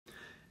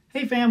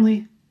Hey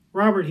family,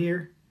 Robert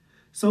here.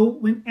 So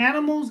when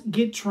animals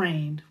get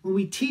trained, when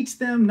we teach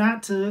them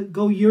not to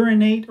go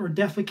urinate or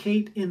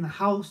defecate in the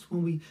house,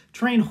 when we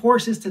train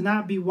horses to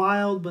not be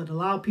wild but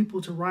allow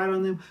people to ride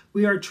on them,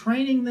 we are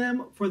training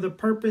them for the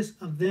purpose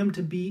of them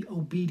to be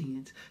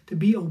obedient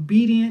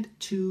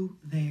to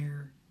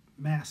their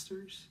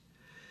masters.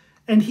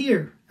 And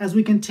here, as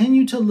we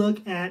continue to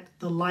look at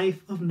the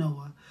life of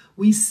Noah,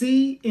 we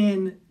see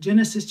in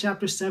Genesis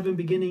chapter 7,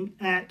 beginning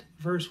at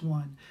verse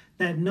 1,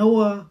 that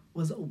Noah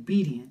was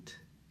obedient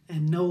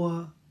and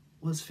Noah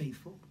was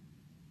faithful.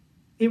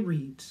 It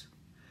reads,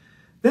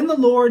 "Then the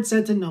Lord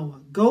said to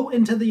Noah, 'Go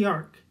into the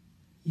ark,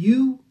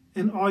 you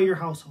and all your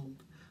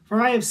household,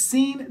 for I have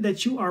seen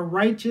that you are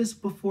righteous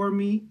before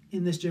me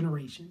in this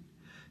generation.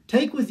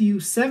 Take with you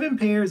 7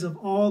 pairs of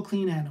all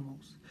clean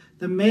animals,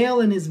 the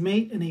male and his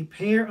mate and a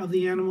pair of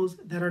the animals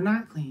that are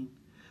not clean,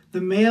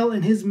 the male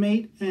and his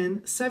mate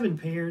and 7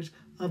 pairs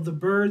of the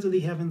birds of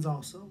the heavens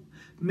also,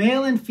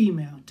 male and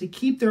female, to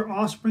keep their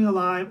offspring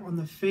alive on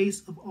the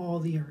face of all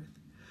the earth.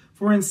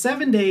 For in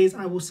 7 days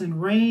I will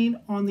send rain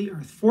on the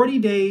earth, 40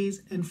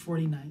 days and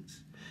 40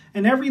 nights.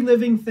 And every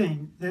living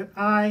thing that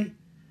I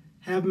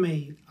have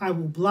made I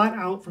will blot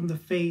out from the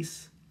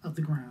face of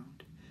the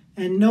ground.'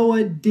 And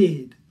Noah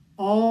did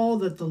all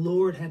that the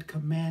Lord had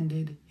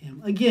commanded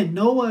him." Again,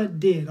 Noah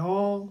did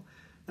all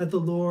that the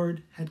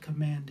Lord had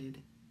commanded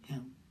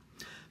him.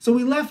 So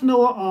we left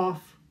Noah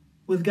off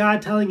with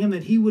God telling him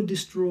that he would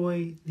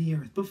destroy the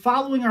earth. But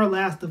following our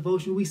last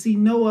devotion, we see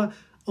Noah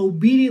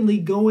obediently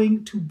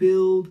going to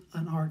build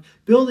an ark,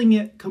 building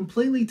it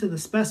completely to the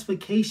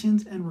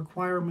specifications and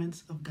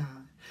requirements of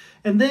God.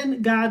 And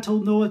then God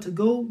told Noah to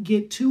go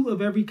get 2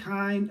 of every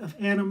kind of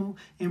animal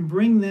and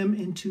bring them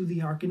into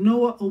the ark. And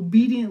Noah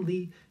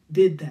obediently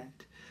did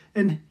that.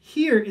 And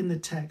here in the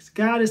text,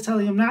 God is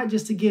telling him not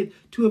just to get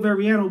 2 of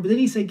every animal, but then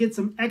he said get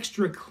some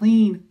extra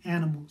clean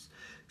animals.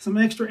 Some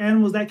extra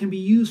animals that can be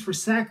used for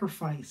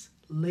sacrifice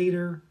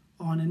later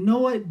on. And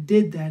Noah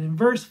did that. And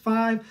verse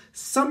 5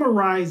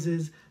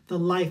 summarizes the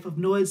life of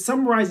Noah. It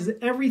summarizes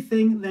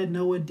everything that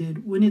Noah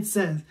did when it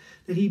says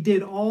that he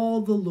did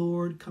all the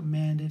Lord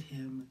commanded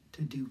him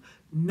to do.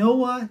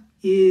 Noah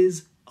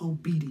is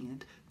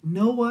obedient.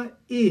 Noah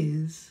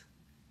is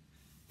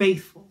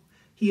faithful.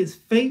 He is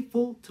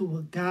faithful to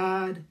what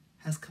God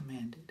has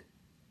commanded.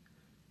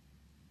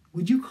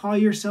 Would you call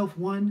yourself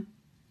one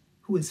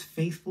who is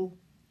faithful?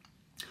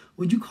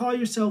 Would you call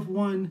yourself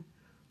one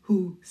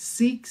who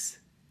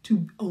seeks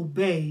to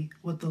obey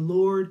what the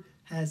Lord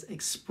has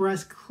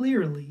expressed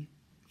clearly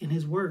in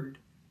his word?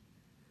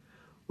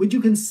 Would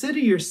you consider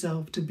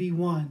yourself to be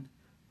one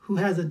who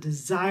has a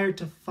desire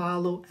to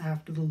follow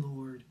after the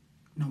Lord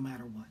no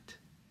matter what?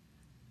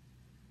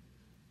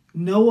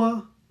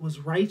 Noah was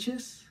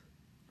righteous,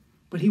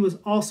 but he was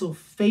also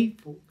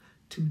faithful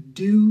to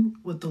do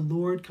what the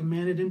Lord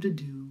commanded him to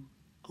do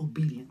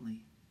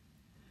obediently.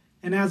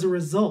 And as a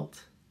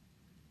result,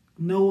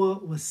 Noah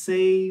was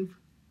saved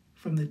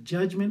from the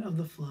judgment of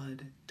the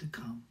flood to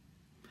come.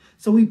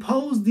 So we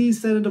pose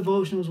these set of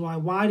devotionals.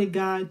 Why did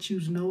God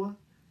choose Noah?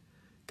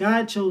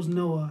 God chose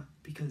Noah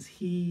because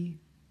he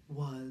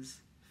was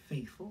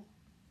faithful.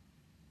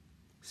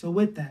 So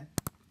with that,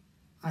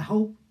 I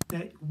hope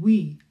that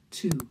we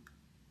too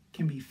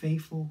can be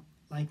faithful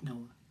like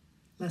Noah.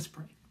 Let's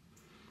pray.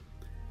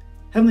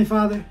 Heavenly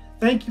Father,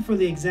 thank you for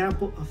the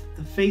example of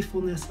the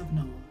faithfulness of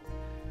Noah.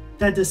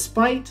 That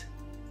despite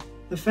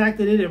the fact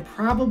that it had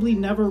probably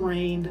never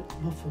rained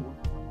before,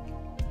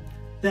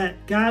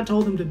 that God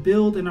told him to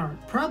build an ark,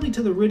 probably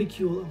to the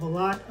ridicule of a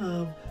lot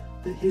of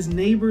his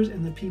neighbors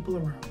and the people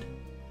around him.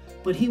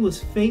 But he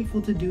was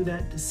faithful to do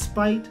that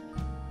despite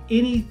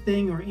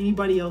anything or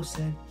anybody else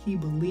said. He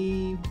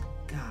believed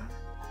God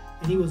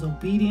and he was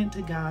obedient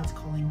to God's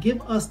calling.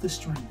 Give us the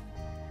strength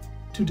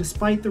to,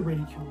 despite the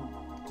ridicule,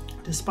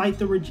 despite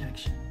the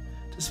rejection,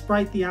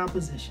 despite the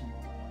opposition,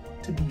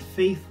 to be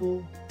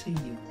faithful to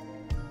you.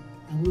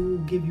 And we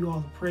will give you all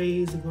the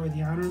praise, the glory,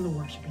 the honor, and the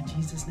worship. In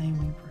Jesus' name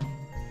we pray.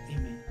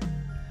 Amen.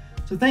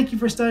 So thank you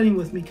for studying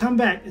with me. Come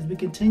back as we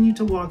continue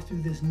to walk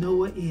through this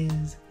Noah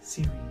Is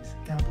series.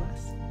 God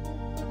bless.